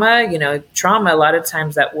trauma, trauma, a lot of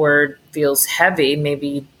times that word feels heavy.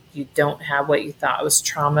 Maybe you don't have what you thought was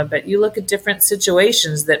trauma, but you look at different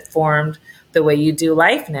situations that formed the way you do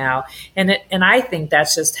life now. And I think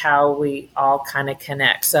that's just how we all kind of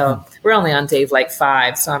connect. So we're only on day like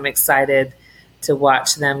 5. So I'm excited to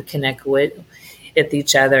watch them connect with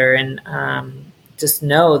each other and just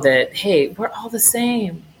know that, hey, we're all the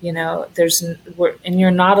same. And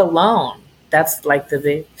you're not alone. That's like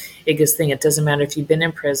the biggest thing. It doesn't matter if you've been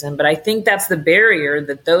in prison, but I think that's the barrier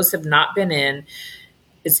that those have not been in.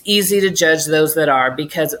 It's easy to judge those that are,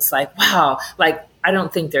 because it's like, wow, like, I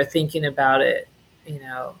don't think they're thinking about it,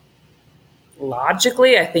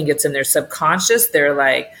 logically. I think it's in their subconscious. They're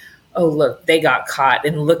like, oh, look, they got caught,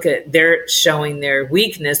 and look at, they're showing their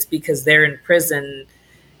weakness because they're in prison,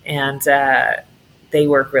 and they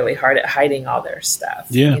work really hard at hiding all their stuff.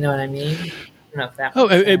 Yeah. You know what I mean? I don't know if that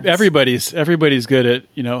makes sense. Everybody's good at,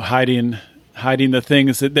 hiding the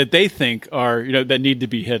things that they think are, that need to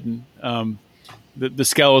be hidden. The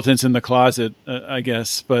skeletons in the closet, I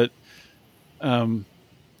guess, but, and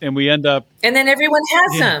we end up, and then everyone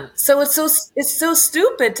has them. So it's so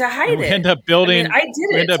stupid to hide it. We end up building,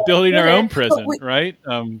 our own prison, right?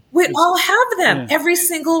 We all have them. Yeah. Every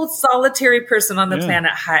single solitary person on the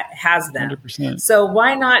planet has them. 100%. So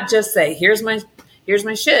why not just say, here's my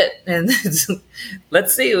shit, and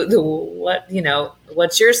let's see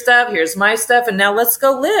what's your stuff. Here's my stuff. And now let's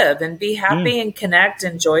go live and be happy and connect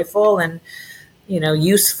and joyful and,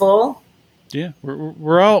 useful. Yeah.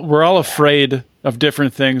 We're all afraid of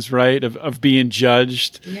different things, right? Of being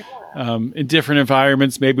judged, in different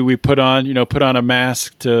environments. Maybe we put on a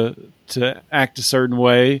mask to act a certain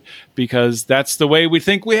way because that's the way we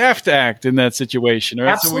think we have to act in that situation, or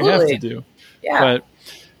that's what we have to do. Yeah. But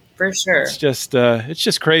for sure, it's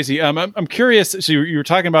just crazy. I'm curious. So you were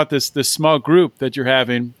talking about this small group that you're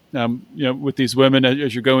having, with these women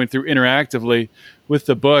as you're going through interactively with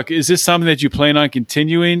the book. Is this something that you plan on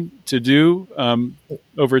continuing to do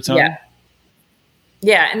over time? Yeah.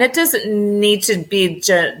 Yeah, and it doesn't need to be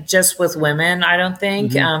just with women, I don't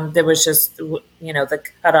think. There was just, the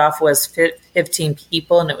cutoff was 15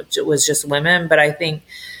 people, and it was just women. But I think,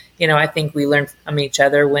 we learn from each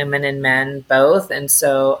other, women and men both. And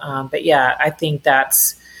so, but yeah, I think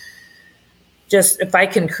that's just, if I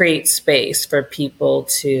can create space for people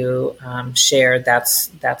to share,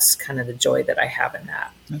 that's kind of the joy that I have in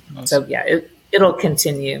that. That's awesome. So yeah, it'll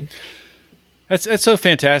continue. That's so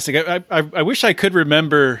fantastic. I wish I could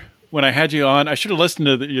remember when I had you on. I should have listened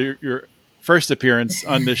to your first appearance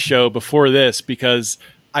on this show before this, because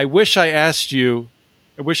I wish I asked you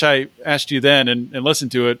then and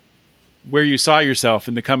listened to it, where you saw yourself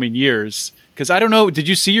in the coming years. Because I don't know, did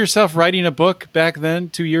you see yourself writing a book back then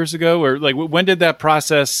 2 years ago? Or like, when did that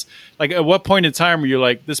process, like at what point in time were you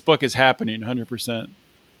like, this book is happening 100%?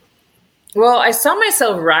 Well, I saw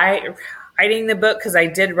myself writing the book, because I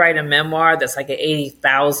did write a memoir that's like an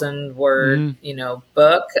 80,000 word,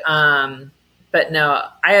 book. But no,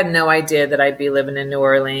 I had no idea that I'd be living in New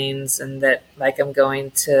Orleans and that like I'm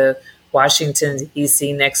going to Washington,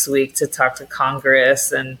 D.C. next week to talk to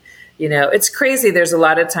Congress. And, it's crazy. There's a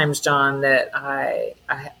lot of times, John, that I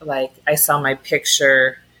saw my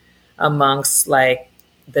picture amongst like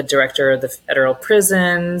the director of the federal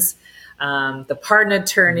prisons, the pardon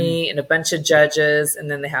attorney, and a bunch of judges. And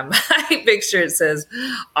then they have my picture. It says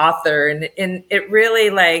author. And it really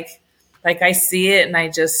like I see it and I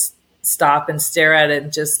just stop and stare at it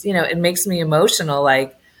and just, it makes me emotional.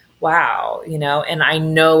 Like, wow, and I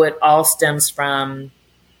know it all stems from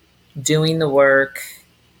doing the work,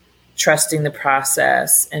 trusting the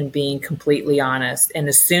process, and being completely honest. And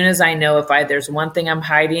as soon as I know if there's one thing I'm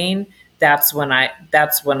hiding, that's when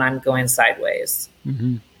I'm going sideways.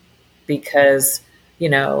 Mm-hmm. Because,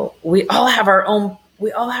 we all have our own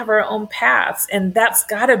paths, and that's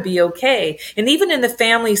gotta be okay. And even in the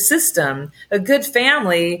family system, a good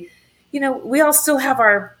family, we all still have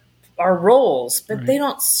our roles, but they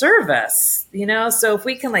don't serve us, so if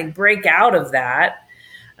we can like break out of that,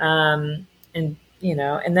 and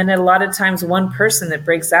then a lot of times one person that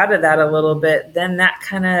breaks out of that a little bit, then that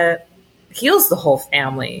kind of heals the whole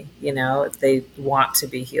family, if they want to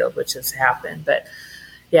be healed, which has happened. But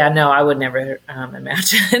yeah, no, I would never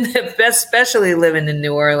imagine, especially living in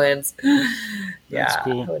New Orleans. Yeah,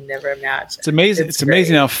 cool. I would never imagine. It's amazing. It's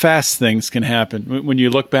amazing how fast things can happen. When you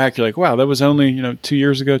look back, you're like, wow, that was only 2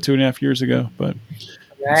 years ago, 2.5 years ago. But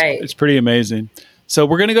it's pretty amazing. So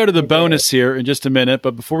we're going to go to the bonus here in just a minute.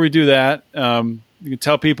 But before we do that, you can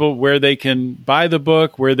tell people where they can buy the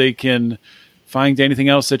book, where they can find anything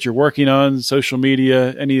else that you're working on, social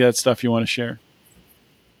media, any of that stuff you want to share.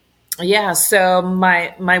 Yeah. So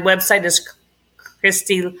my website is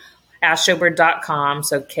KristyLaschober.com.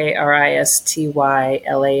 So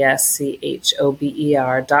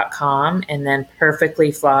KristyLaschober.com. And then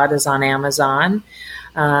Perfectly Flawed is on Amazon.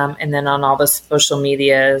 And then on all the social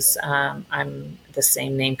medias, I'm the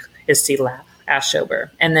same name, Kristy Laschober.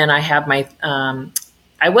 And then I have my,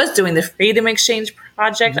 I was doing the Freedom Exchange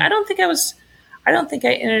Project. Mm-hmm. I don't think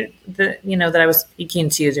I entered that I was speaking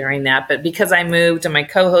to you during that, but because I moved and my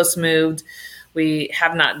co-host moved, we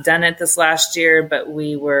have not done it this last year, but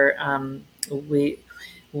we were, we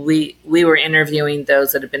were interviewing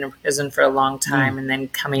those that have been in prison for a long time and then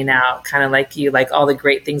coming out kind of like you, like all the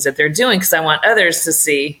great things that they're doing. Cause I want others to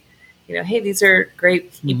see, hey, these are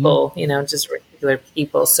great people, just regular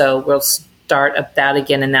people. So we'll start up that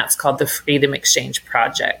again. And that's called the Freedom Exchange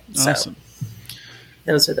Project. Awesome. So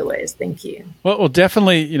those are the ways. Thank you. Well, we'll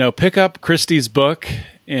definitely, pick up Kristy's book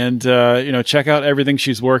and, check out everything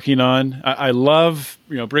she's working on. I love,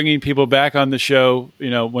 bringing people back on the show,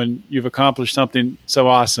 when you've accomplished something so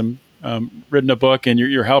awesome, written a book and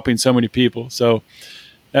you're helping so many people. So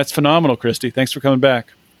that's phenomenal, Kristy. Thanks for coming back.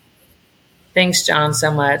 Thanks, John,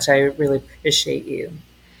 so much. I really appreciate you.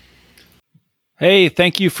 Hey,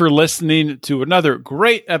 thank you for listening to another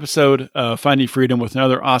great episode of Finding Freedom with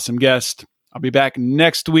another awesome guest. I'll be back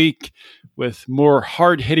next week with more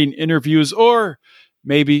hard-hitting interviews or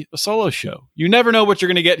maybe a solo show. You never know what you're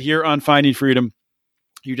going to get here on Finding Freedom.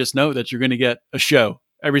 You just know that you're going to get a show.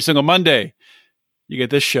 Every single Monday, you get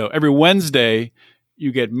this show. Every Wednesday,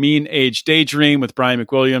 you get Mean Age Daydream with Brian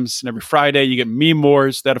McWilliams. And every Friday, you get Meme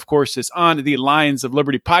Wars. That, of course, is on the Lions of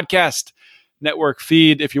Liberty podcast network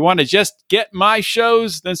feed. If you want to just get my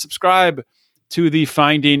shows, then subscribe to the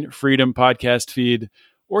Finding Freedom podcast feed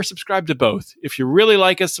or subscribe to both. If you really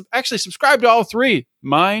like us, actually subscribe to all three.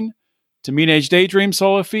 Mine, to Mean Age Daydream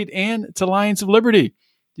solo feed, and to Lions of Liberty.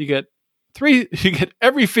 You get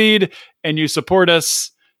every feed and you support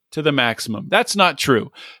us to the maximum. That's not true.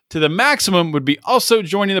 To the maximum would be also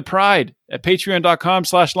joining the Pride at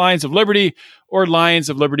patreon.com/Lions of Liberty or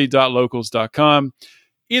lionsofliberty.locals.com.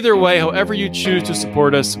 Either way, however you choose to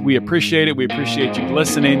support us, we appreciate it. We appreciate you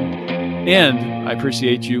listening, and I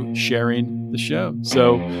appreciate you sharing the show.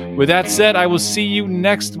 So with that said, I will see you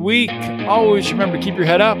next week. Always remember to keep your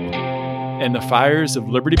head up and the fires of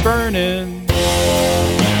liberty burning.